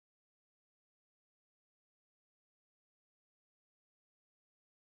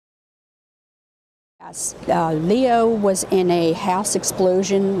Yes, Leo was in a house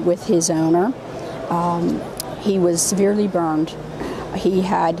explosion with his owner. He was severely burned. He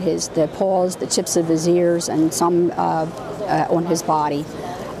had the paws, the tips of his ears, and some on his body.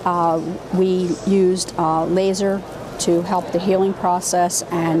 We used laser to help the healing process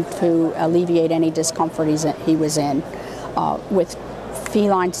and to alleviate any discomfort he was in. With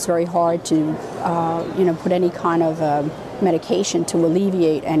felines, it's very hard to put any kind of medication to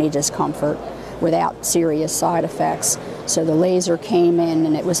alleviate any discomfort without serious side effects. So the laser came in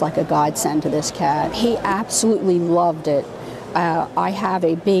and it was like a godsend to this cat. He absolutely loved it. I have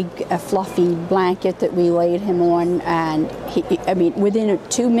a big fluffy blanket that we laid him on, and within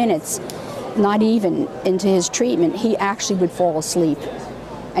 2 minutes, not even into his treatment, he actually would fall asleep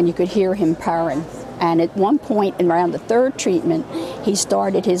and you could hear him purring. And at one point around the third treatment, he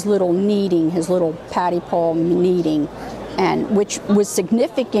started his little kneading, his little patty paw kneading, and which was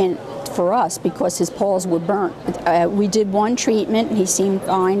significant for us because his paws were burnt. We did one treatment, he seemed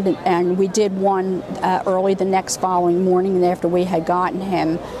fine, and we did one early the next following morning after we had gotten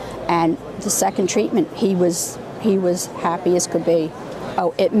him. And the second treatment, he was happy as could be.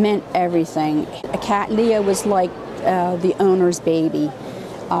 Oh, it meant everything. Cat Leah was like the owner's baby.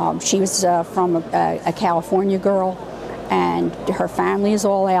 She was from a California girl, and her family is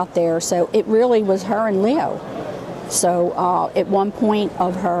all out there, so it really was her and Leo. So at one point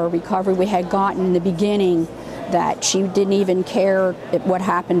of her recovery, we had gotten in the beginning that she didn't even care what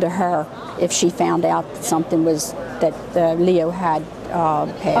happened to her if she found out that Leo had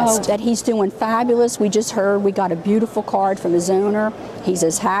passed. That he's doing fabulous. We just heard we got a beautiful card from his owner. He's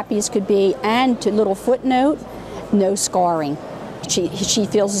as happy as could be, and to little footnote, no scarring. She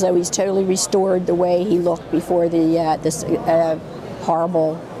feels as though he's totally restored the way he looked before this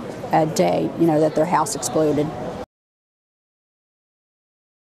horrible day, that their house exploded.